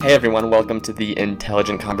Hey everyone, welcome to the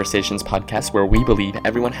Intelligent Conversations podcast, where we believe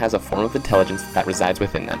everyone has a form of intelligence that resides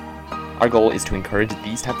within them. Our goal is to encourage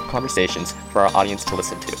these type of conversations for our audience to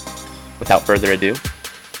listen to. Without further ado,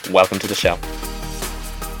 welcome to the show.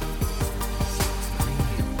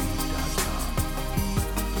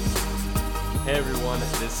 Hey everyone,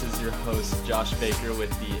 this is your host Josh Baker with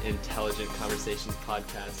the Intelligent Conversations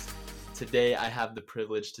podcast. Today I have the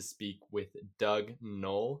privilege to speak with Doug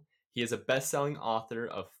Noll. He is a best-selling author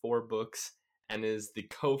of 4 books and is the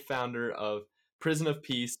co-founder of Prison of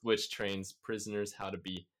Peace, which trains prisoners how to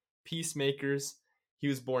be peacemakers. He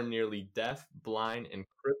was born nearly deaf, blind, and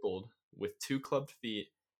crippled with 2 clubbed feet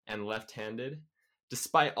and left-handed.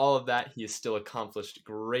 Despite all of that, he has still accomplished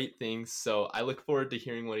great things, so I look forward to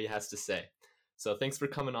hearing what he has to say. So thanks for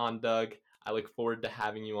coming on, Doug. I look forward to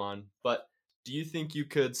having you on. But do you think you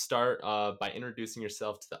could start by introducing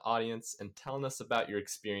yourself to the audience and telling us about your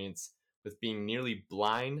experience with being nearly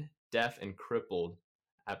blind, deaf, and crippled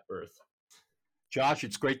at birth? Josh,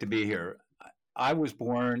 it's great to be here. I was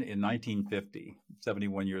born in 1950,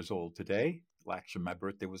 71 years old today. Actually, my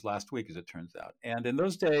birthday was last week, as it turns out. And in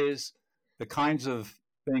those days, the kinds of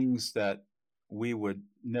things that we would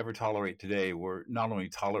never tolerate today were not only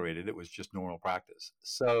tolerated, it was just normal practice.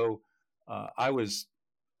 So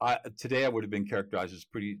today I would have been characterized as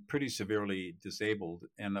pretty severely disabled,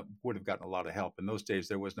 and would have gotten a lot of help. In those days,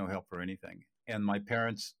 there was no help for anything. And my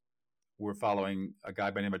parents were following a guy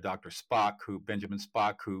by the name of Dr. Benjamin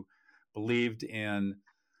Spock, who believed in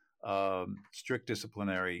strict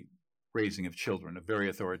disciplinary raising of children, a very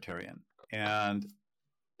authoritarian. And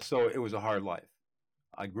so it was a hard life.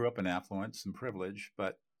 I grew up in affluence and privilege,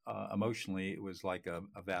 but emotionally it was like a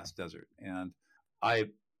vast desert. And I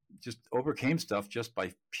just overcame stuff just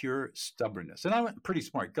by pure stubbornness. And I'm a pretty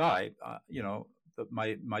smart guy.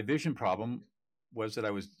 My vision problem was that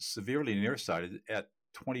I was severely nearsighted at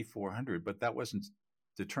 2400, but that wasn't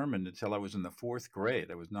determined until I was in the 4th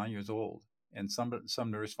grade. I was 9 years old. And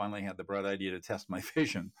some nurse finally had the bright idea to test my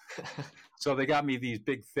vision. So they got me these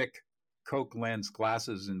big, thick Coke lens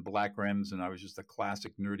glasses and black rims, and I was just a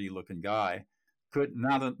classic nerdy looking guy.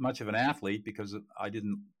 Not much of an athlete because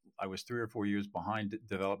I was 3 or 4 years behind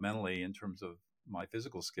developmentally in terms of my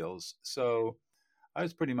physical skills. So I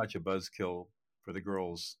was pretty much a buzzkill for the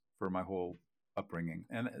girls for my whole upbringing,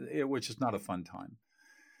 and it was just not a fun time.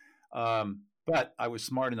 But I was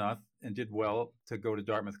smart enough and did well to go to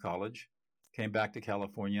Dartmouth College, came back to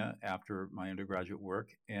California after my undergraduate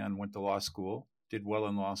work and went to law school, did well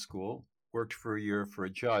in law school, worked for a year for a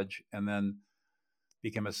judge, and then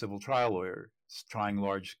became a civil trial lawyer, trying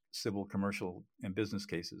large civil, commercial, and business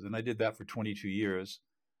cases. And I did that for 22 years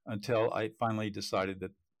until I finally decided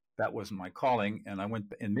that that wasn't my calling. And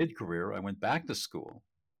in mid-career, I went back to school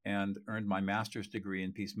and earned my master's degree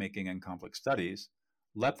in peacemaking and conflict studies,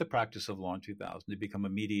 left the practice of law in 2000 to become a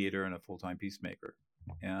mediator and a full-time peacemaker.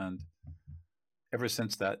 And ever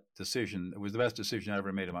since that decision, it was the best decision I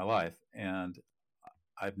ever made in my life. And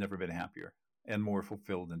I've never been happier and more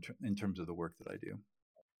fulfilled in terms of the work that I do.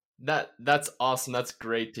 That's awesome. That's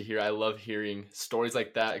great to hear. I love hearing stories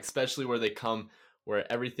like that, especially where they come where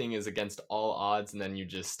everything is against all odds and then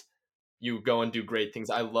you go and do great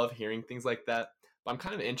things. I love hearing things like that. But I'm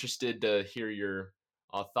kind of interested to hear your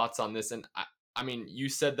thoughts on this. And I mean, you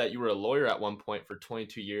said that you were a lawyer at one point for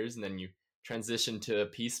 22 years and then you transitioned to a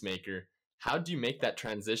peacemaker. How do you make that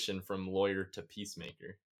transition from lawyer to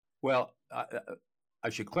peacemaker? Well, I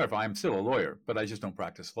should clarify, I'm still a lawyer, but I just don't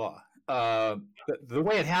practice law. The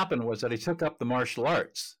way it happened was that I took up the martial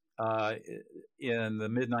arts in the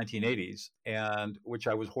mid-1980s, and which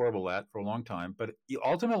I was horrible at for a long time. But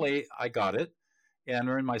ultimately, I got it and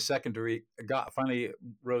earned my second degree, finally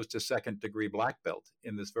rose to second degree black belt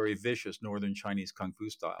in this very vicious Northern Chinese Kung Fu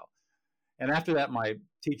style. And after that, my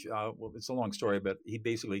teacher, well, it's a long story, but he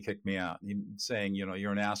basically kicked me out. He saying,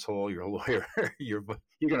 you're an asshole, you're a lawyer, you're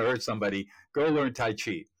going to hurt somebody, go learn Tai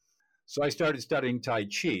Chi. So I started studying Tai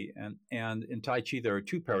Chi, and in Tai Chi, there are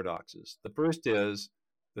 2 paradoxes. The first is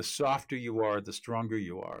the softer you are, the stronger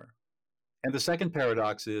you are. And the second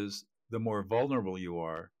paradox is the more vulnerable you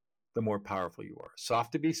are, the more powerful you are.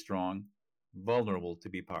 Soft to be strong, vulnerable to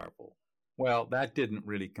be powerful. Well, that didn't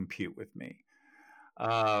really compute with me.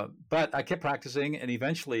 But I kept practicing, and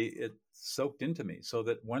eventually it soaked into me, so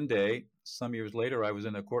that one day, some years later, I was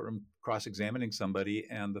in a courtroom cross-examining somebody,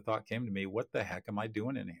 and the thought came to me, what the heck am I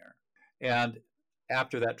doing in here? And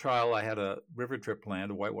after that trial, I had a river trip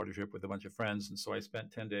planned, a whitewater trip with a bunch of friends. And so I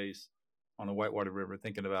spent 10 days on a whitewater river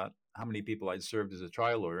thinking about how many people I'd served as a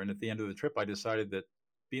trial lawyer. And at the end of the trip, I decided that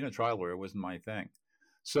being a trial lawyer wasn't my thing.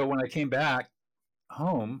 So when I came back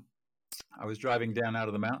home, I was driving down out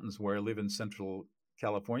of the mountains where I live in central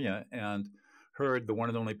California, and heard the one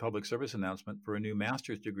and only public service announcement for a new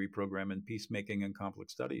master's degree program in peacemaking and conflict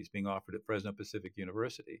studies being offered at Fresno Pacific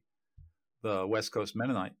University, the West Coast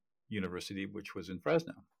Mennonite University, which was in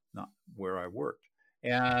Fresno, not where I worked.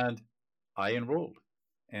 And I enrolled,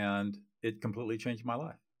 and it completely changed my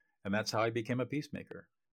life. And that's how I became a peacemaker.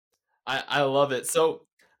 I love it. So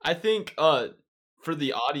I think for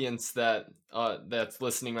the audience that's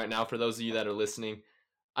listening right now, for those of you that are listening,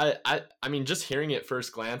 I mean, just hearing it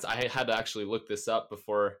first glance, I had to actually look this up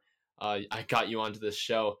before I got you onto this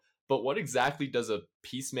show. But what exactly does a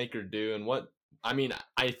peacemaker do? And what, I mean,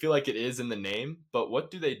 I feel like it is in the name, but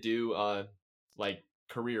what do they do like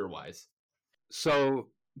career-wise? So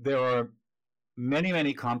there are many,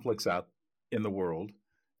 many conflicts out in the world.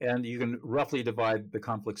 And you can roughly divide the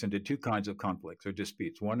conflicts into two kinds of conflicts or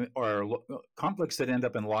disputes. One are conflicts that end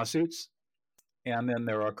up in lawsuits, and then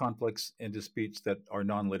there are conflicts and disputes that are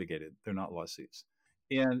non-litigated. They're not lawsuits.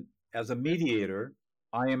 And as a mediator,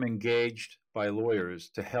 I am engaged by lawyers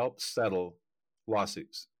to help settle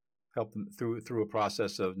lawsuits, help them through a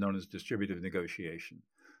process known as distributive negotiation.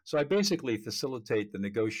 So I basically facilitate the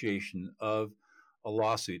negotiation of a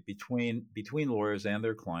lawsuit between lawyers and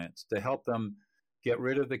their clients to help them get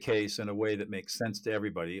rid of the case in a way that makes sense to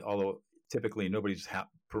everybody, although typically nobody's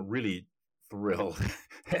really thrilled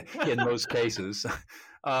in most cases.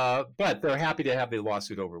 But they're happy to have the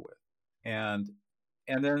lawsuit over with. And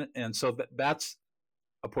so that's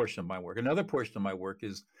a portion of my work. Another portion of my work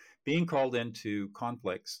is being called into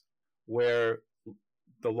conflicts where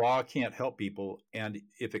the law can't help people, and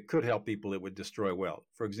if it could help people, it would destroy wealth.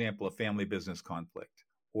 For example, a family business conflict,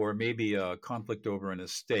 or maybe a conflict over an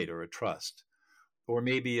estate or a trust, or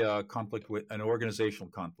maybe a conflict with an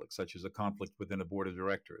organizational conflict, such as a conflict within a board of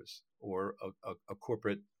directors, or a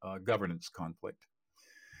corporate governance conflict.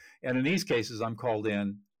 And in these cases, I'm called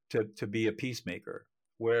in to be a peacemaker,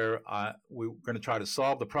 where we're going to try to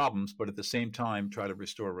solve the problems, but at the same time, try to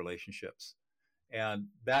restore relationships. And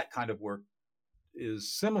that kind of work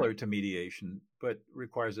is similar to mediation, but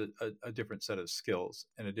requires a different set of skills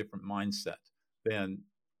and a different mindset than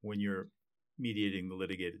when you're mediating the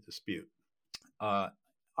litigated dispute. I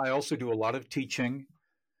also do a lot of teaching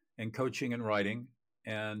and coaching and writing,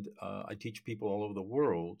 and I teach people all over the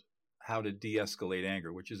world how to de-escalate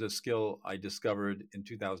anger, which is a skill I discovered in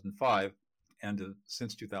 2005, and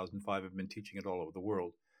since 2005 I've been teaching it all over the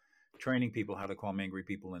world, training people how to calm angry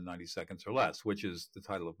people in 90 seconds or less, which is the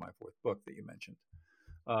title of my fourth book that you mentioned.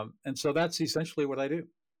 And so that's essentially what I do.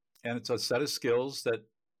 And it's a set of skills that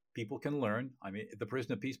people can learn. I mean, the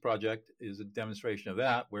Prison of Peace Project is a demonstration of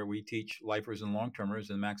that, where we teach lifers and long-termers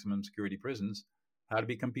in maximum security prisons how to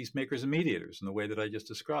become peacemakers and mediators in the way that I just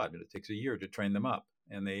described. And it takes a year to train them up,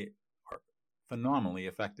 and they are phenomenally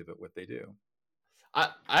effective at what they do. I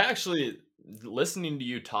actually, listening to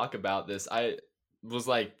you talk about this, I was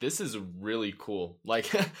like, this is really cool. Like,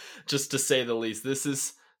 just to say the least, this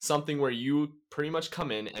is something where you pretty much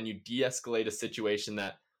come in and you de-escalate a situation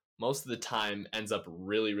that most of the time ends up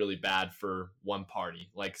really, really bad for one party.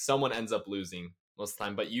 Like, someone ends up losing most of the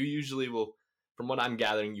time, but you usually will, from what I'm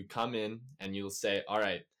gathering, you come in and you'll say, all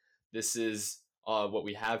right, this is what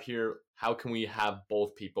we have here. How can we have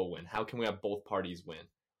both people win? How can we have both parties win?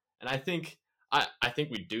 And I think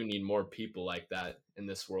we do need more people like that in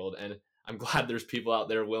this world. And I'm glad there's people out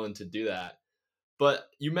there willing to do that. But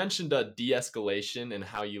you mentioned de-escalation and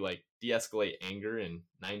how you like de-escalate anger in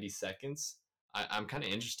 90 seconds. I'm kind of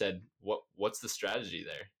interested. What's the strategy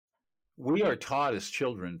there? We are taught as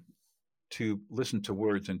children to listen to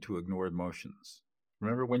words and to ignore emotions.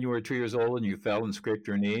 Remember when you were 2 years old and you fell and scraped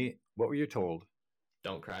your knee? What were you told?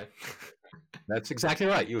 Don't cry. That's exactly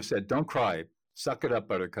right. You said, don't cry. Suck it up,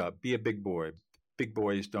 buttercup. Be a big boy. Big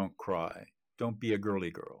boys don't cry. Don't be a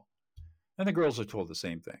girly girl. And the girls are told the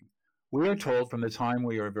same thing. We are told from the time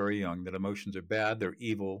we are very young that emotions are bad, they're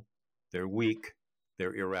evil, they're weak,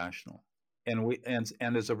 they're irrational.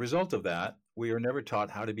 And as a result of that, we are never taught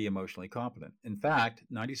how to be emotionally competent. In fact,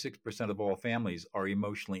 96% of all families are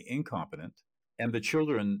emotionally incompetent, and the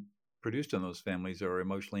children produced in those families are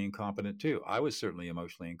emotionally incompetent too. I was certainly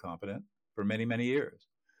emotionally incompetent for many, many years.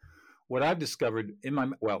 What I've discovered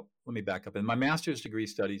let me back up. In my master's degree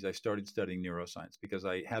studies, I started studying neuroscience because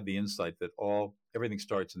I had the insight that everything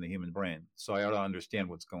starts in the human brain. So I ought to understand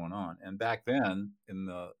what's going on. And back then, in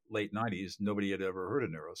the late 90s, nobody had ever heard of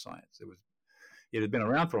neuroscience. It had been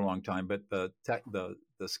around for a long time, but the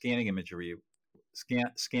scanning imagery,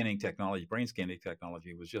 scanning technology, brain scanning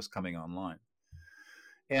technology was just coming online.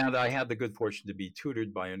 And I had the good fortune to be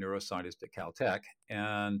tutored by a neuroscientist at Caltech,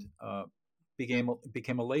 and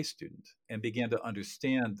became a lay student and began to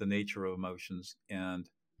understand the nature of emotions and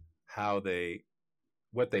how they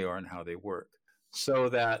what they are and how they work. So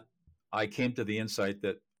that I came to the insight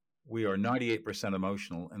that we are 98%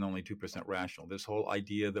 emotional and only 2% rational. This whole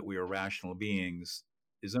idea that we are rational beings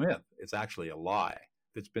is a myth. It's actually a lie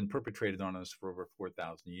that's been perpetrated on us for over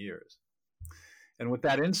 4,000 years. And with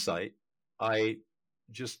that insight, I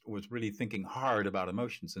just was really thinking hard about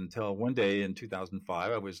emotions until one day in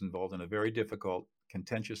 2005, I was involved in a very difficult,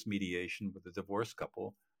 contentious mediation with a divorced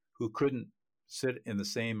couple who couldn't sit in the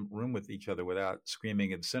same room with each other without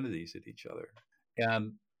screaming obscenities at each other.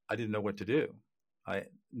 And I didn't know what to do.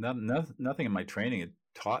 Nothing in my training had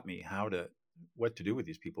taught me what to do with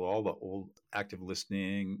these people. All the old active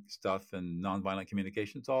listening stuff and nonviolent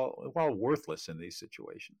communication, it's all worthless in these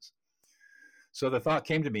situations. So the thought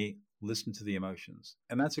came to me, listen to the emotions.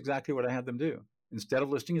 And that's exactly what I had them do. Instead of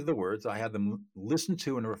listening to the words, I had them listen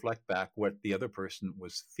to and reflect back what the other person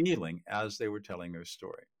was feeling as they were telling their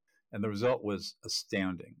story. And the result was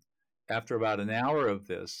astounding. After about an hour of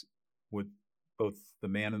this, with both the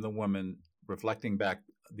man and the woman reflecting back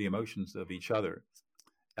the emotions of each other,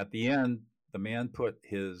 at the end, the man put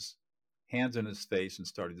his hands in his face and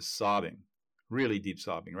started sobbing, really deep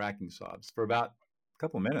sobbing, racking sobs, for about a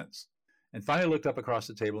couple of minutes. And finally looked up across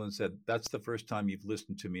the table and said, "That's the first time you've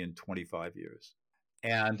listened to me in 25 years.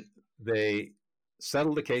 And they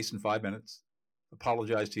settled the case in 5 minutes,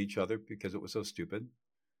 apologized to each other because it was so stupid,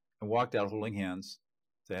 and walked out holding hands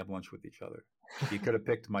to have lunch with each other. You could have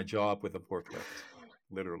picked my jaw up with a forklift,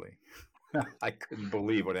 literally. I couldn't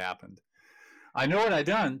believe what happened. I know what I'd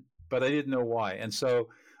done, but I didn't know why. And so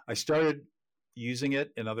I started using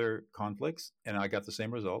it in other conflicts, and I got the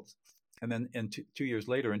same results. And then 2 years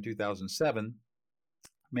later, in 2007,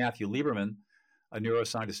 Matthew Lieberman, a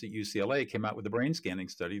neuroscientist at UCLA, came out with a brain scanning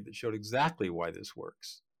study that showed exactly why this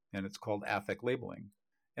works. And it's called affect labeling.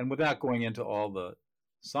 And without going into all the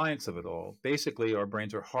science of it all, basically our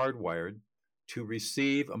brains are hardwired to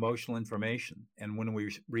receive emotional information. And when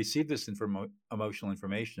we receive this emotional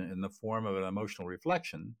information in the form of an emotional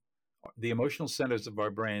reflection, the emotional centers of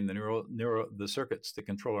our brain, the circuits that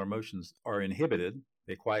control our emotions, are inhibited.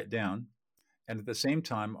 They quiet down. And at the same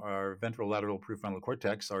time, our ventrolateral prefrontal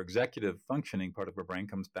cortex, our executive functioning part of our brain,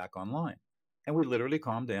 comes back online. And we literally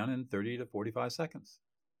calm down in 30 to 45 seconds.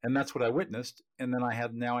 And that's what I witnessed. And then I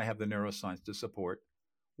have the neuroscience to support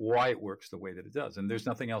why it works the way that it does. And there's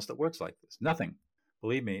nothing else that works like this. Nothing.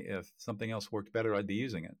 Believe me, if something else worked better, I'd be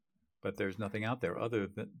using it. But there's nothing out there other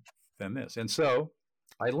than this. And so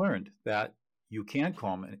I learned that you can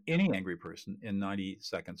calm any angry person in 90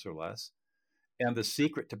 seconds or less. And the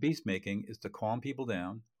secret to peacemaking is to calm people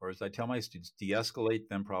down, or as I tell my students, de-escalate,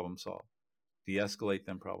 then problem solve. De-escalate,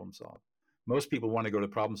 then problem solve. Most people want to go to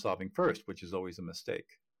problem solving first, which is always a mistake.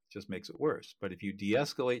 It just makes it worse. But if you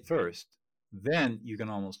de-escalate first, then you can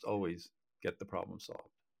almost always get the problem solved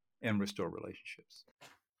and restore relationships.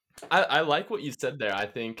 I like what you said there. I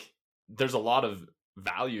think there's a lot of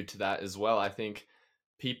value to that as well. I think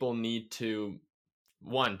people need to,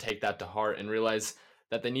 one, take that to heart and realize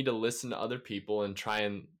that they need to listen to other people and try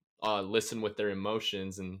and listen with their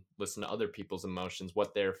emotions and listen to other people's emotions,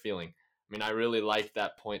 what they're feeling. I mean, I really like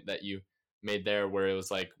that point that you made there where it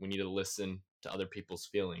was like, we need to listen to other people's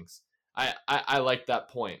feelings. I like that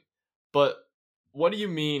point. But what do you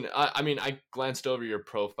mean? I mean, I glanced over your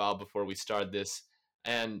profile before we started this,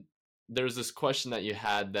 and there's this question that you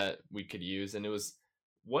had that we could use, and it was,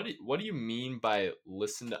 what do you mean by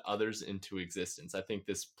listen to others into existence? I think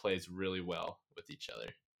this plays really well with each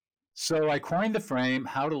other. So I coined the frame,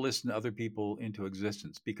 how to listen to other people into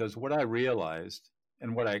existence, because what I realized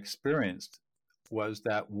and what I experienced was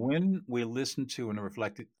that when we listen to and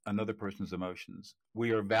reflect another person's emotions,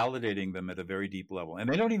 we are validating them at a very deep level. And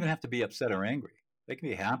they don't even have to be upset or angry. They can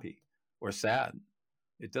be happy or sad.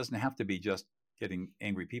 It doesn't have to be just getting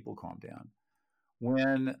angry people calmed down.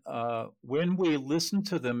 When we listen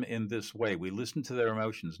to them in this way, we listen to their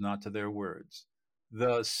emotions, not to their words,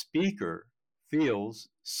 the speaker feels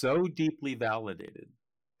so deeply validated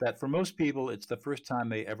that for most people, it's the first time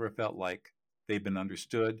they ever felt like they've been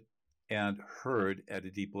understood and heard at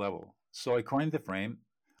a deep level. So I coined the frame.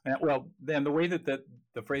 And, well, then the way that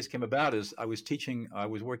the phrase came about is I was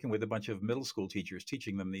working with a bunch of middle school teachers,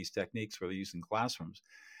 teaching them these techniques for their use in classrooms.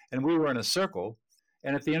 And we were in a circle.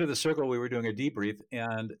 And at the end of the circle, we were doing a debrief.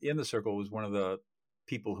 And in the circle was one of the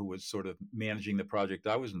people who was sort of managing the project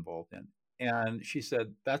I was involved in. And she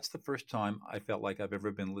said, that's the first time I felt like I've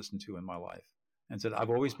ever been listened to in my life. And said, I've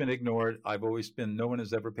always been ignored. No one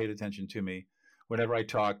has ever paid attention to me. Whenever I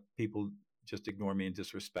talk, people just ignore me and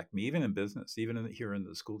disrespect me, even in business, even here in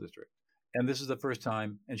the school district. And this is the first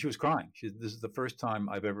time, and she was crying. This is the first time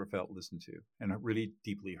I've ever felt listened to and really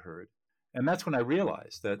deeply heard. And that's when I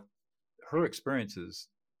realized that her experiences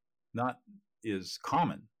not is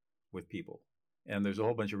common with people. And there's a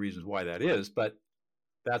whole bunch of reasons why that is, but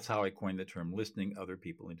that's how I coined the term listening other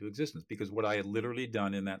people into existence, because what I had literally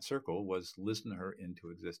done in that circle was listen her into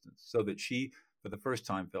existence so that she, for the first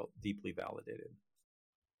time, felt deeply validated.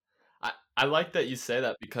 I like that you say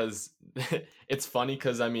that, because it's funny,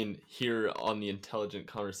 because I mean, here on the Intelligent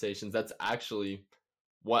Conversations, that's actually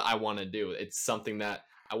what I want to do. It's something that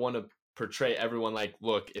I want to portray everyone like,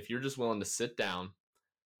 look, if you're just willing to sit down,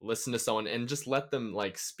 listen to someone, and just let them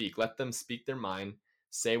like speak, let them speak their mind,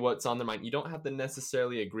 say what's on their mind. You don't have to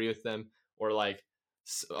necessarily agree with them or like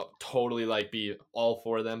totally like be all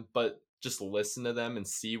for them, but just listen to them and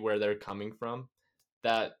see where they're coming from.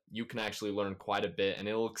 That you can actually learn quite a bit, and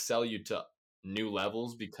it'll excel you to new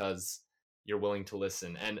levels because you're willing to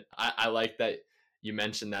listen. And I like that you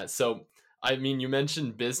mentioned that. So, I mean, you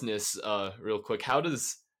mentioned business real quick. How do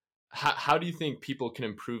you think people can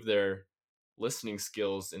improve their listening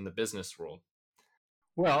skills in the business world?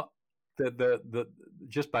 Well, the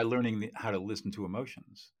just by learning how to listen to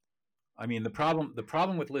emotions. I mean, the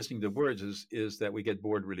problem with listening to words is that we get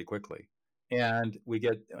bored really quickly, and we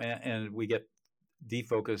get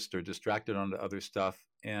defocused or distracted onto other stuff,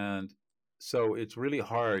 and so it's really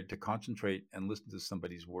hard to concentrate and listen to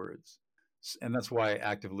somebody's words. And that's why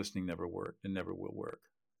active listening never worked and never will work.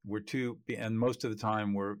 And most of the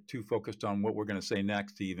time we're too focused on what we're going to say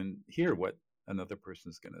next to even hear what another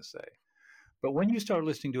person's going to say. But when you start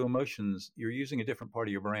listening to emotions, you're using a different part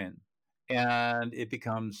of your brain, and it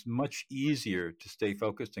becomes much easier to stay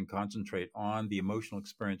focused and concentrate on the emotional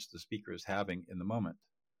experience the speaker is having in the moment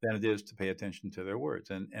than it is to pay attention to their words.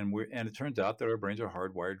 And it turns out that our brains are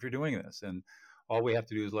hardwired for doing this. And all we have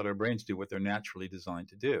to do is let our brains do what they're naturally designed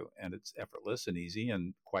to do. And it's effortless and easy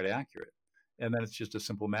and quite accurate. And then it's just a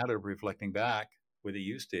simple matter of reflecting back with a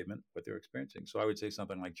you statement what they're experiencing. So I would say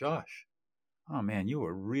something like, Josh, oh man, you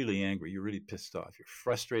are really angry. You're really pissed off. You're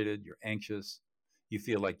frustrated. You're anxious. You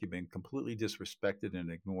feel like you've been completely disrespected and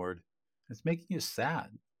ignored. It's making you sad.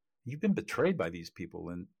 You've been betrayed by these people,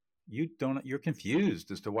 and you're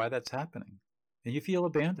confused as to why that's happening, and you feel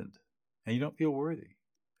abandoned, and you don't feel worthy,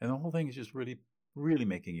 and the whole thing is just really, really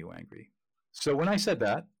making you angry. So when I said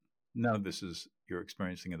that, now this is you're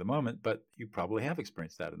experiencing at the moment, but you probably have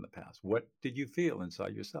experienced that in the past. What did you feel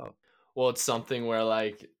inside yourself? Well, it's something where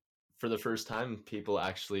like for the first time, people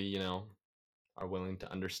actually, are willing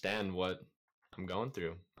to understand what I'm going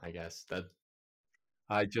through. I guess that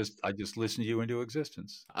I just listened to you into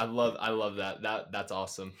existence. I love that. That's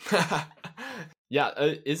awesome. Yeah,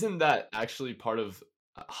 isn't that actually part of?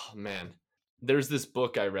 Oh man, there's this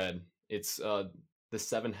book I read. It's The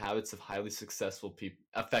 7 Habits of Highly Successful People,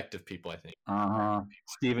 Effective People, I think.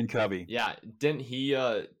 Stephen Covey. Yeah, didn't he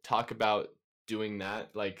talk about doing that?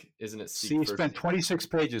 Like, isn't it? He spent 26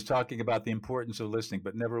 pages talking about the importance of listening,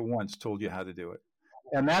 but never once told you how to do it.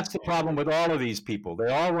 And that's the problem with all of these people.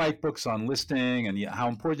 They all write books on listening and how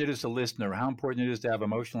important it is to listen or how important it is to have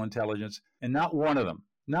emotional intelligence. And not one of them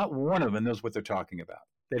knows what they're talking about.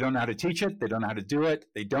 They don't know how to teach it. They don't know how to do it.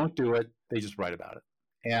 They don't do it. They just write about it.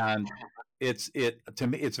 And to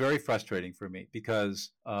me, it's very frustrating for me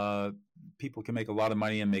because people can make a lot of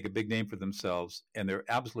money and make a big name for themselves. And they're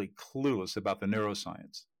absolutely clueless about the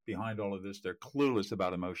neuroscience behind all of this. They're clueless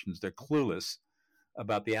about emotions. They're clueless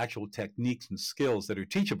about the actual techniques and skills that are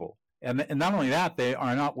teachable. And not only that, they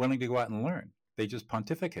are not willing to go out and learn. They just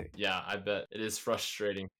pontificate. Yeah, I bet it is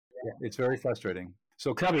frustrating. Yeah, it's very frustrating.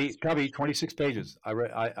 So Covey, 26 pages. I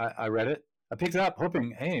read it. I picked it up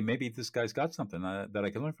hoping, hey, maybe this guy's got something that I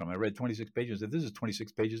can learn from. I read 26 pages. This is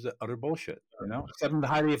 26 pages of utter bullshit. 7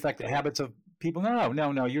 highly effective habits of people.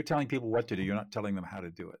 No. You're telling people what to do. You're not telling them how to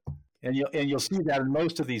do it. And you'll see that in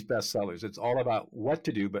most of these bestsellers. It's all about what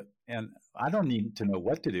to do, and I don't need to know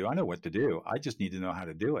what to do. I know what to do. I just need to know how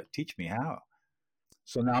to do it. Teach me how.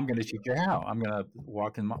 So now I'm going to teach you how. I'm going to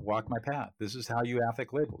walk my path. This is how you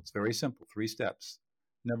affect label. It's very simple. 3 steps.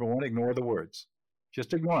 Number 1, ignore the words.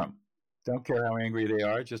 Just ignore them. Don't care how angry they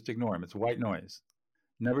are. Just ignore them. It's white noise.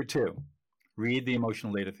 Number 2, read the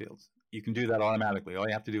emotional data fields. You can do that automatically. All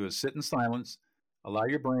you have to do is sit in silence. Allow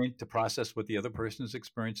your brain to process what the other person is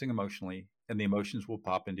experiencing emotionally, and the emotions will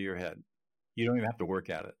pop into your head. You don't even have to work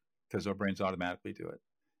at it because our brains automatically do it.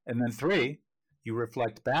 And then 3, you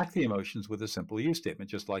reflect back the emotions with a simple you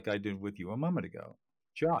statement, just like I did with you a moment ago.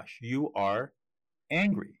 Josh, you are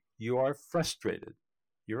angry. You are frustrated.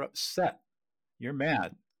 You're upset. You're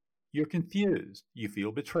mad. You're confused. You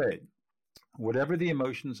feel betrayed. Whatever the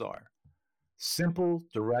emotions are, simple,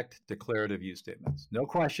 direct, declarative you statements. No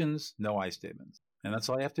questions, no I statements. And that's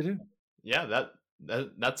all you have to do. Yeah,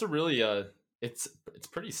 that's a really it's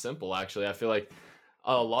pretty simple actually. I feel like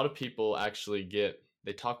A lot of people actually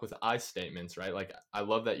they talk with I statements, right? Like, I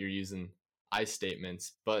love that you're using I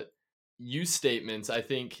statements, but you statements, I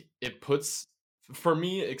think it puts, for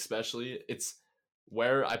me especially, it's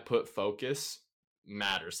where I put focus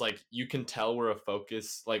matters. Like, you can tell where a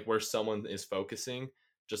focus, like where someone is focusing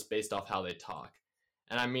just based off how they talk.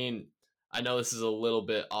 And I mean, I know this is a little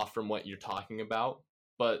bit off from what you're talking about,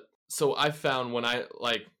 but so I found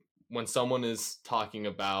when someone is talking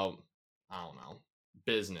about, I don't know,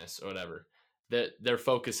 business or whatever, that their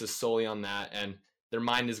focus is solely on that and their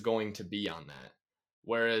mind is going to be on that.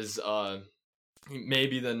 Whereas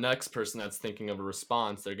maybe the next person that's thinking of a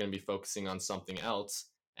response, they're going to be focusing on something else.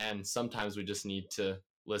 And sometimes we just need to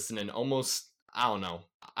listen and almost, I don't know,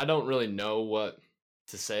 I don't really know what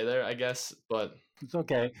to say there, I guess, but It's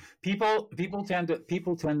okay. People tend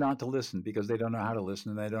not to listen because they don't know how to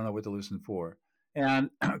listen and they don't know what to listen for. And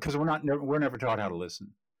because we're never taught how to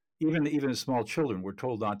listen. Even as small children, we're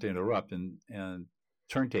told not to interrupt and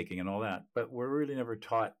turn taking and all that. But we're really never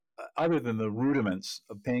taught, other than the rudiments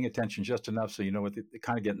of paying attention just enough so you know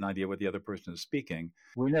kind of get an idea what the other person is speaking.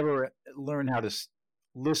 We never learn how to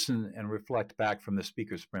listen and reflect back from the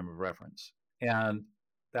speaker's frame of reference. And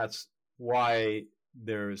that's why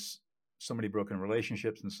there's so many broken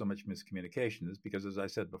relationships and so much miscommunication, is because, as I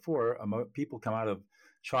said before, people come out of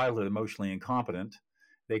childhood emotionally incompetent.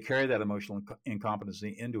 They carry that emotional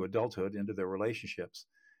incompetency into adulthood, into their relationships,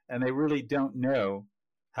 and they really don't know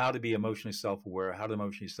how to be emotionally self-aware, how to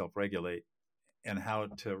emotionally self-regulate, and how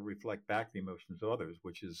to reflect back the emotions of others,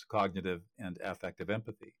 which is cognitive and affective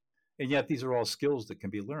empathy. And yet these are all skills that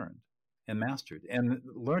can be learned and mastered and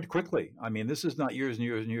learned quickly. I mean, this is not years and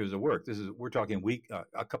years and years of work. We're talking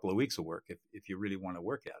a couple of weeks of work if you really want to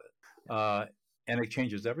work at it. And it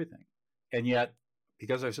changes everything. And yet,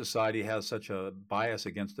 because our society has such a bias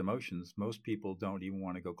against emotions, most people don't even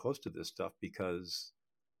want to go close to this stuff because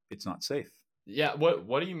it's not safe. yeah,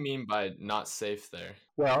 what do you mean by not safe there?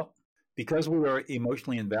 Well, because we are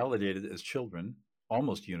emotionally invalidated as children,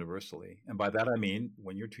 almost universally. And by that I mean,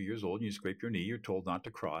 when you're 2 years old and you scrape your knee, you're told not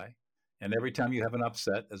to cry. And every time you have an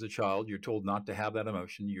upset as a child, you're told not to have that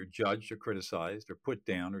emotion. You're judged or criticized or put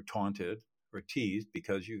down or taunted or teased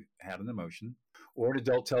because you had an emotion. Or an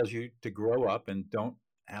adult tells you to grow up and don't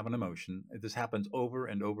have an emotion. This happens over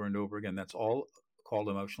and over and over again. That's all called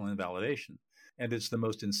emotional invalidation. And it's the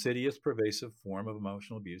most insidious, pervasive form of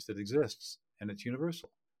emotional abuse that exists. And it's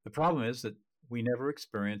universal. The problem is that we never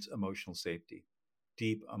experience emotional safety,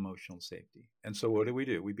 deep emotional safety. And so what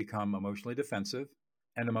do? We become emotionally defensive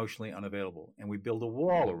and emotionally unavailable. And we build a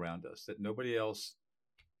wall around us that nobody else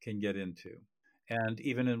can get into. And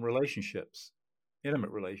even in relationships, intimate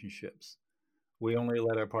relationships, we only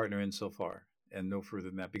let our partner in so far and no further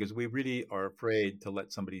than that, because we really are afraid to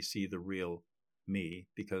let somebody see the real me,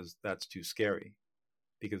 because that's too scary.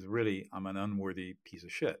 Because really, I'm an unworthy piece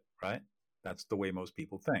of shit, right? That's the way most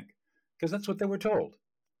people think, because that's what they were told.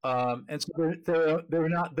 And so they're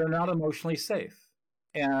not emotionally safe.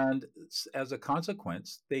 And as a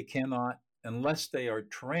consequence, they cannot, unless they are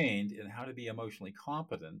trained in how to be emotionally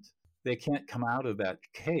competent, they can't come out of that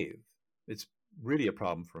cave. It's really a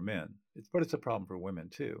problem for men, but it's a problem for women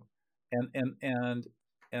too.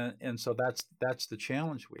 And so that's the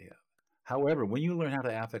challenge we have. However, when you learn how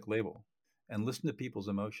to affect label and listen to people's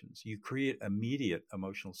emotions, you create immediate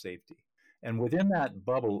emotional safety. And within that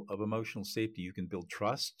bubble of emotional safety, you can build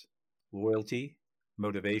trust, loyalty,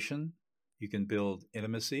 motivation. You can build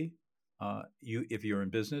intimacy. If you're in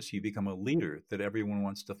business, you become a leader that everyone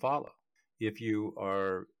wants to follow. If you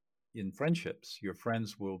are in friendships, your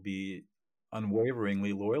friends will be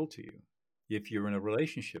unwaveringly loyal to you. If you're in a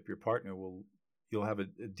relationship, your partner you'll have a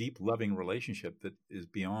deep, loving relationship that is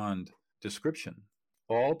beyond description,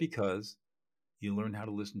 all because you learn how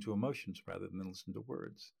to listen to emotions rather than listen to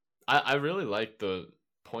words. I really like the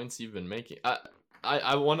points you've been making.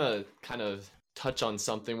 I want to kind of touch on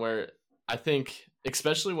something where I think,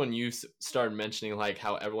 especially when you started mentioning like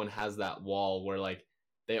how everyone has that wall where like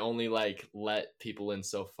they only like let people in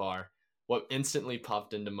so far. What instantly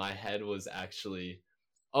popped into my head was actually,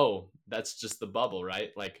 oh, that's just the bubble,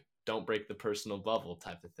 right? Like, don't break the personal bubble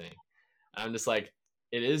type of thing. And I'm just like,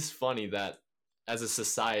 it is funny that as a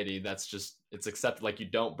society, that's just, it's accepted. Like, you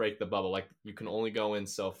don't break the bubble. Like, you can only go in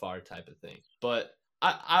so far type of thing. But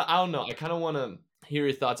I don't know. I kind of want to hear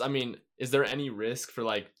your thoughts. I mean, is there any risk for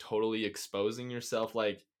like totally exposing yourself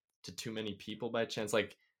like to too many people by chance?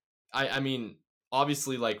 Like, I mean,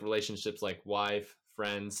 obviously, like relationships, like wife,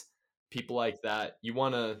 friends, people like that, you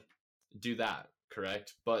want to do that,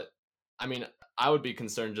 correct? But I mean, I would be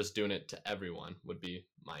concerned just doing it to everyone would be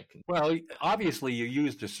my concern. Well, obviously, you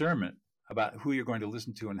use discernment about who you're going to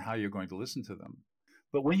listen to and how you're going to listen to them.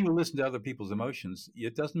 But when you listen to other people's emotions,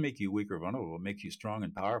 it doesn't make you weak or vulnerable. It makes you strong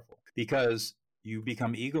and powerful because you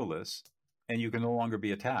become egoless and you can no longer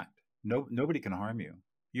be attacked. Nobody can harm you.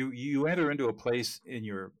 You enter into a place in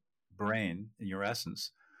your brain, in your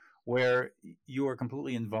essence, where you are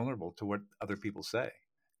completely invulnerable to what other people say.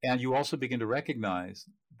 And you also begin to recognize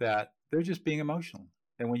that they're just being emotional.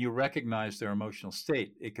 And when you recognize their emotional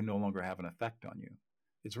state, it can no longer have an effect on you.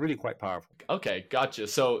 It's really quite powerful. Okay, gotcha.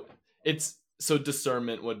 So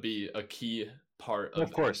discernment would be a key part of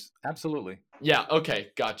Of course, absolutely. Yeah,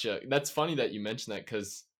 okay, gotcha. That's funny that you mentioned that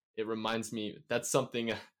because it reminds me that's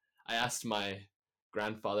something I asked my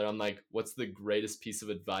grandfather. I'm like, what's the greatest piece of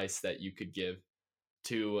advice that you could give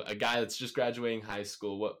to a guy that's just graduating high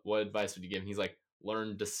school? What advice would you give him? He's like,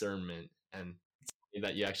 learn discernment. And it's funny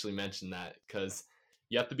that you actually mentioned that because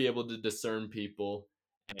you have to be able to discern people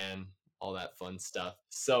and all that fun stuff.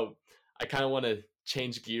 So I kind of want to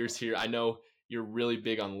change gears here. I know you're really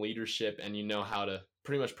big on leadership and you know how to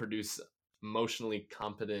pretty much produce emotionally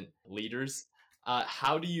competent leaders.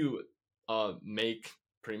 How do you make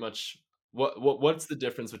pretty much what's the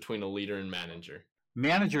difference between a leader and manager?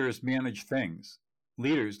 Managers manage things.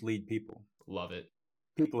 Leaders lead people. Love it.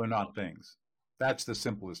 People are not things. That's the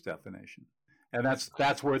simplest definition. And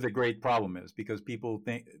that's where the great problem is, because people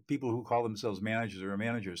who call themselves managers or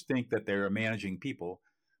managers think that they're managing people.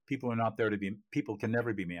 People are not there to be. People can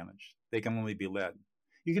never be managed. They can only be led.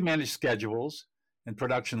 You can manage schedules and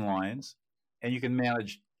production lines, and you can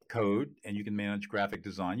manage code, and you can manage graphic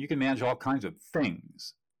design. You can manage all kinds of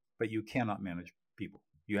things, but you cannot manage people.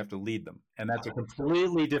 You have to lead them, and that's a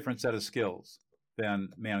completely different set of skills than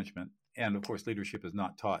management. And of course, leadership is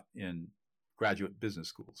not taught in graduate business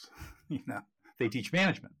schools. They teach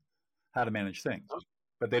management, how to manage things,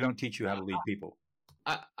 but they don't teach you how to lead people.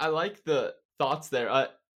 I like the thoughts there.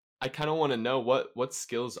 I kind of want to know what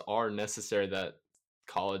skills are necessary that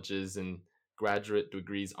colleges and graduate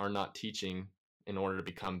degrees are not teaching in order to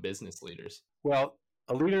become business leaders. Well,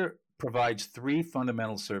 a leader provides 3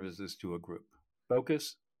 fundamental services to a group: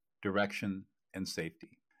 focus, direction, and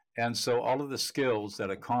safety. And so all of the skills that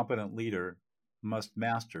a competent leader must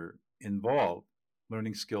master involve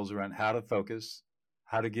learning skills around how to focus,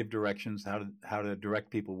 how to give directions, how to direct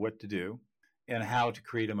people what to do, and how to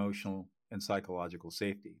create emotional and psychological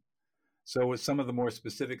safety. So with some of the more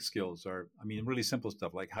specific skills are, really simple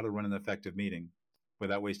stuff like how to run an effective meeting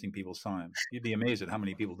without wasting people's time. You'd be amazed at how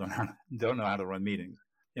many people don't know how to run meetings,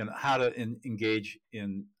 and how to engage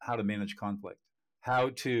in how to manage conflict,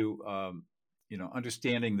 how to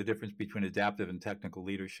understanding the difference between adaptive and technical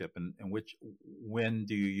leadership, and when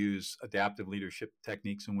do you use adaptive leadership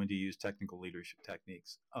techniques and when do you use technical leadership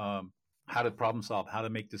techniques, how to problem solve, how to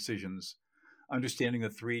make decisions, understanding the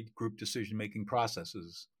 3 group decision-making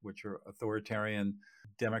processes, which are authoritarian,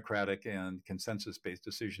 democratic, and consensus-based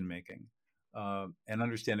decision-making, and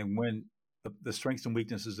understanding when the strengths and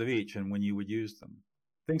weaknesses of each and when you would use them.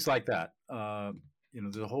 Things like that.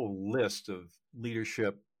 There's a whole list of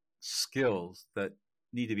leadership skills that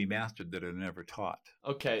need to be mastered that are never taught.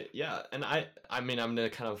 Okay, yeah. And I'm going to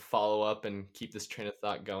kind of follow up and keep this train of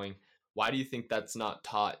thought going. Why do you think that's not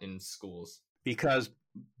taught in schools? Because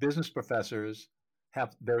business professors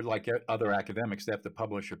they're like other academics, they have to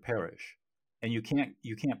publish or perish. And you can't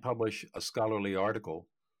publish a scholarly article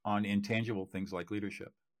on intangible things like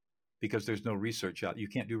leadership because there's no research out. You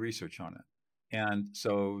can't do research on it. And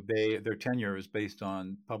so their tenure is based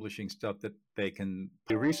on publishing stuff that they can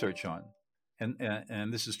do research on.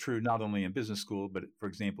 And this is true not only in business school, but for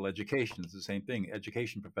example, education is the same thing.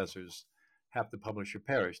 Education professors have to publish or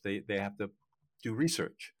perish. They have to do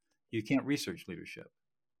research. You can't research leadership.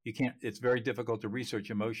 You can't. It's very difficult to research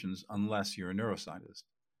emotions unless you're a neuroscientist.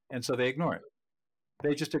 And so they ignore it.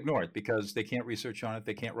 They just ignore it because they can't research on it.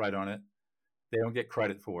 They can't write on it. They don't get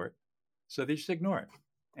credit for it. So they just ignore it.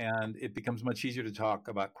 And it becomes much easier to talk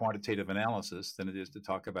about quantitative analysis than it is to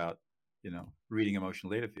talk about, reading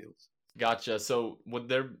emotional data fields. Gotcha. So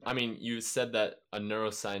you said that a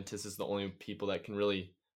neuroscientist is the only people that can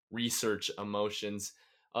really research emotions.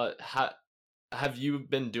 Have you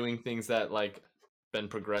been doing things that been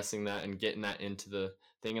progressing that and getting that into the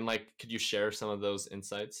thing? And could you share some of those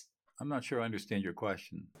insights? I'm not sure I understand your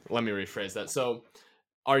question. Let me rephrase that. So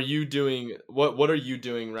are you doing, what are you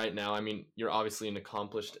doing right now? You're obviously an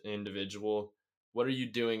accomplished individual. What are you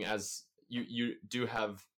doing as you're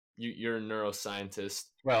a neuroscientist?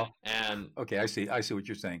 Well, and okay, I see what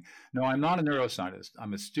you're saying. No, I'm not a neuroscientist.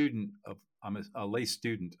 I'm a lay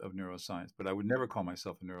student of neuroscience, but I would never call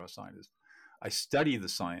myself a neuroscientist. I study the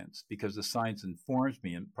science because the science informs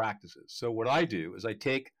me in practices. So what I do is I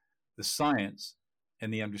take the science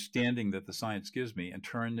and the understanding that the science gives me and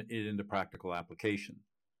turn it into practical application,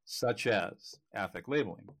 such as affect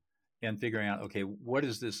labeling, and figuring out, okay, what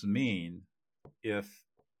does this mean if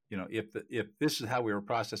if this is how we were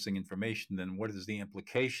processing information, then what is the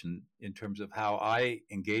implication in terms of how I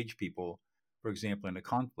engage people, for example, in a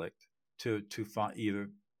conflict, to either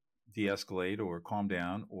de-escalate or calm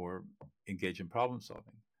down or engage in problem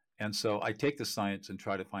solving. And so I take the science and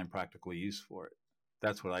try to find practical use for it.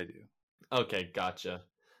 That's what I do. Okay, gotcha.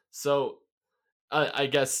 So I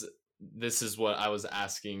guess this is what I was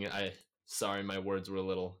asking. Sorry, my words were a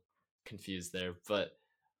little confused there, but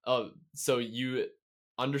so you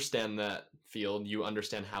understand that field, you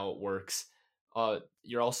understand how it works.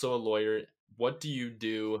 You're also a lawyer. What do you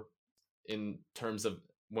do in terms of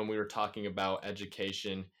when we were talking about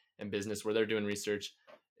education and business where they're doing research?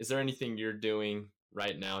 Is there anything you're doing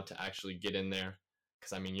right now to actually get in there?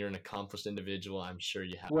 Because I mean, you're an accomplished individual. I'm sure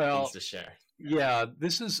you have things to share. Yeah,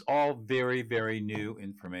 this is all very, very new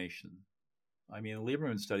information. I mean, the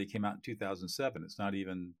Lieberman study came out in 2007. It's not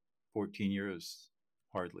even 14 years,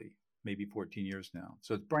 hardly, maybe 14 years now.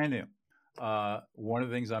 So it's brand new. One of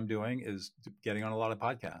the things I'm doing is getting on a lot of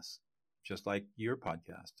podcasts, just like your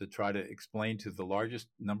podcast, to try to explain to the largest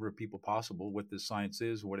number of people possible what this science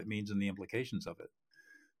is, what it means, and the implications of it.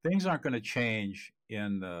 Things aren't going to change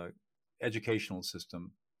in the educational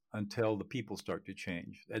system until the people start to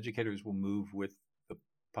change. Educators will move with the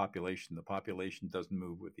population. The population doesn't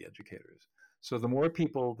move with the educators. So the more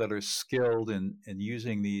people that are skilled in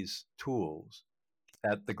using these tools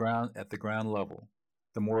at the ground level,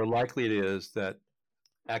 the more likely it is that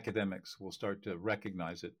academics will start to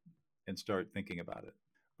recognize it and start thinking about it.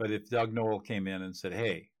 But if Doug Noll came in and said,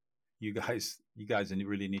 "Hey, you guys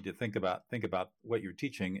really need to think about what you're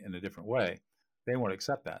teaching in a different way," they won't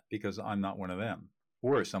accept that because I'm not one of them.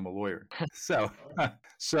 Worse, I'm a lawyer. So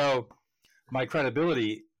my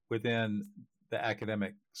credibility within the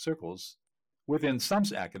academic circles, within some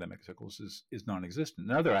academic circles, is non-existent.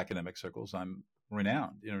 In other academic circles, I'm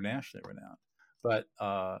renowned, internationally renowned. But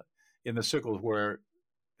in the circles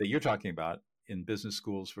that you're talking about, in business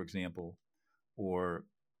schools, for example, or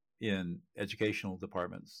in educational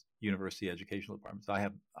departments, university educational departments, I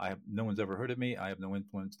have no one's ever heard of me. I have no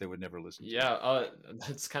influence. They would never listen to me. Yeah,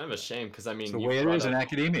 that's kind of a shame because I mean, it's the way it is in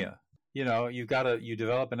academia. You know, you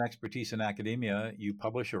develop an expertise in academia, you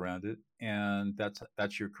publish around it, and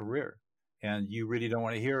that's your career. And you really don't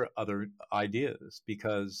want to hear other ideas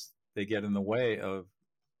because they get in the way of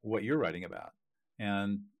what you're writing about.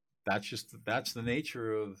 And that's the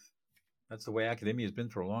nature of. That's the way academia has been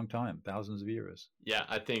for a long time, thousands of years. Yeah,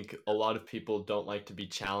 I think a lot of people don't like to be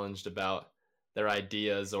challenged about their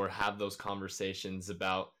ideas or have those conversations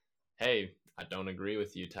about, hey, I don't agree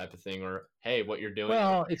with you type of thing, or hey, what you're doing.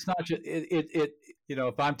 Well, it's not just it. You know,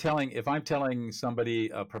 if I'm telling somebody,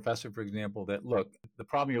 a professor, for example, that look, the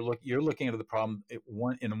problem you're looking at the problem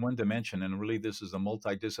in one dimension, and really this is a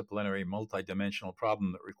multidisciplinary, multidimensional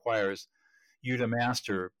problem that requires you to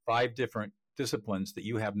master 5 different disciplines that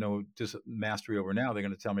you have no mastery over now. They're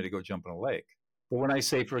going to tell me to go jump in a lake. But when I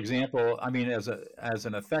say, for example, I mean, as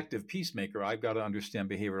an effective peacemaker, I've got to understand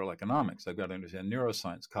behavioral economics. I've got to understand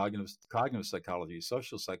neuroscience, cognitive psychology,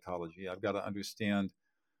 social psychology. I've got to understand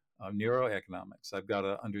neuroeconomics. I've got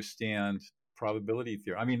to understand probability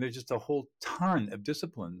theory. I mean, there's just a whole ton of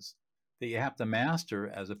disciplines that you have to master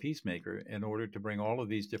as a peacemaker in order to bring all of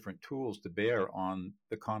these different tools to bear on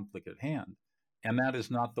the conflict at hand. And that is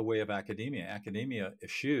not the way of academia. Academia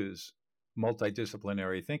eschews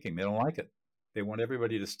multidisciplinary thinking. They don't like it. They want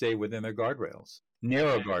everybody to stay within their guardrails,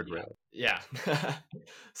 narrow guardrails. Yeah.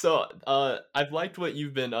 So I've liked what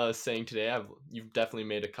you've been saying today. You've definitely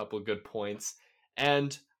made a couple of good points.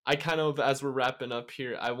 And I kind of, as we're wrapping up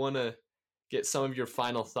here, I want to get some of your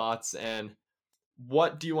final thoughts. And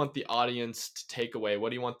what do you want the audience to take away? What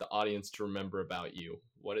do you want the audience to remember about you?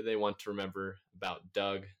 What do they want to remember about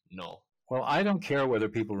Doug Noll? Well, I don't care whether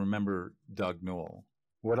people remember Doug Noll.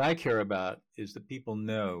 What I care about is that people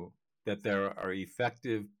know that there are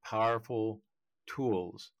effective, powerful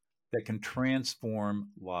tools that can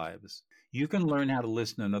transform lives. You can learn how to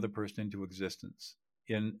listen another person into existence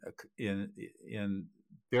in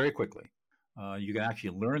very quickly. You can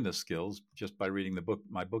actually learn the skills just by reading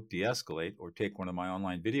my book De-Escalate, or take one of my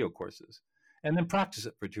online video courses, and then practice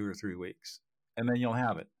it for 2 or 3 weeks, and then you'll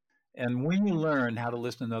have it. And when you learn how to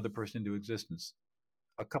listen another person into existence,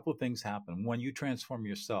 a couple of things happen. One, you transform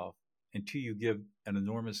yourself, and 2, you give an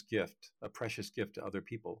enormous gift, a precious gift to other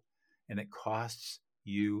people, and it costs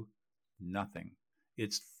you nothing.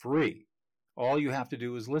 It's free. All you have to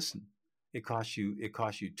do is listen. It costs you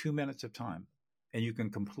 2 minutes of time, and you can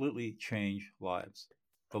completely change lives,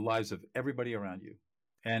 the lives of everybody around you.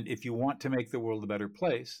 And if you want to make the world a better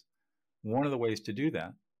place, one of the ways to do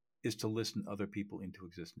that is to listen other people into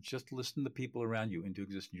existence. Just listen the people around you into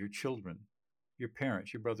existence, your children, your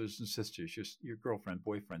parents, your brothers and sisters, your girlfriend,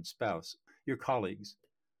 boyfriend, spouse, your colleagues.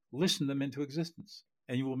 Listen them into existence,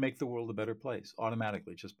 and you will make the world a better place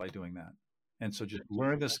automatically just by doing that. And so just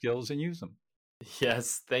learn the skills and use them.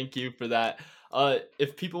 Yes, thank you for that.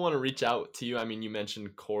 If people want to reach out to you, I mean, you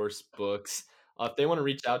mentioned course, books. If they want to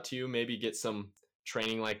reach out to you, maybe get some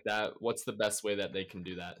training like that, what's the best way that they can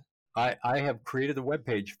do that? I have created a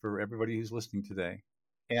webpage for everybody who's listening today,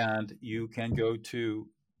 and you can go to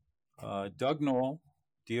Doug Noll,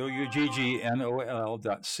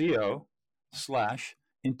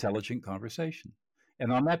 DougNoll.co/intelligent conversation.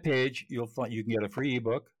 And on that page, you can get a free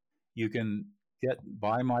ebook. You can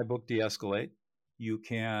buy my book, De-Escalate. You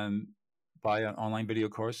can buy an online video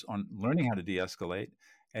course on learning how to de-escalate.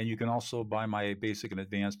 And you can also buy my basic and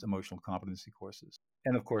advanced emotional competency courses.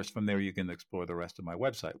 And of course, from there, you can explore the rest of my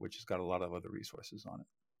website, which has got a lot of other resources on it.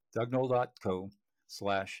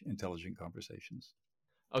 DougNoll.co/intelligent conversations.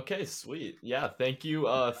 Okay, sweet. Yeah, thank you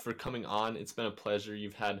for coming on. It's been a pleasure.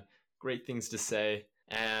 You've had great things to say.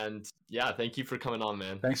 And yeah, thank you for coming on,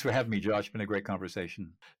 man. Thanks for having me, Josh. It's been a great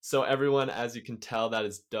conversation. So everyone, as you can tell, that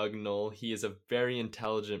is Doug Noll. He is a very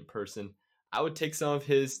intelligent person. I would take some of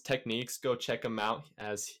his techniques, go check him out,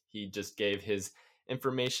 as he just gave his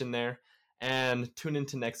information there. And tune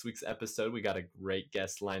into next week's episode. We got a great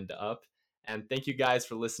guest lined up. And thank you guys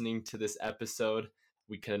for listening to this episode.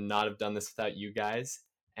 We could not have done this without you guys.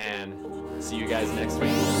 And see you guys next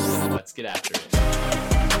week. Let's get after it.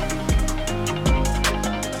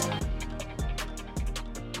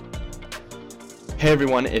 Hey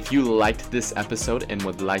everyone, if you liked this episode and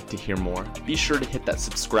would like to hear more, be sure to hit that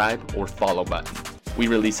subscribe or follow button. We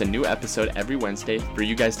release a new episode every Wednesday for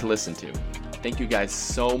you guys to listen to. Thank you guys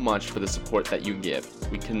so much for the support that you give.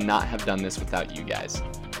 We could not have done this without you guys.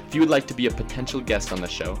 If you would like to be a potential guest on the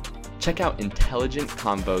show, check out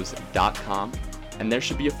intelligentconvos.com, and there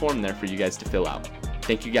should be a form there for you guys to fill out.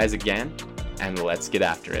 Thank you guys again, and let's get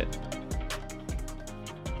after it.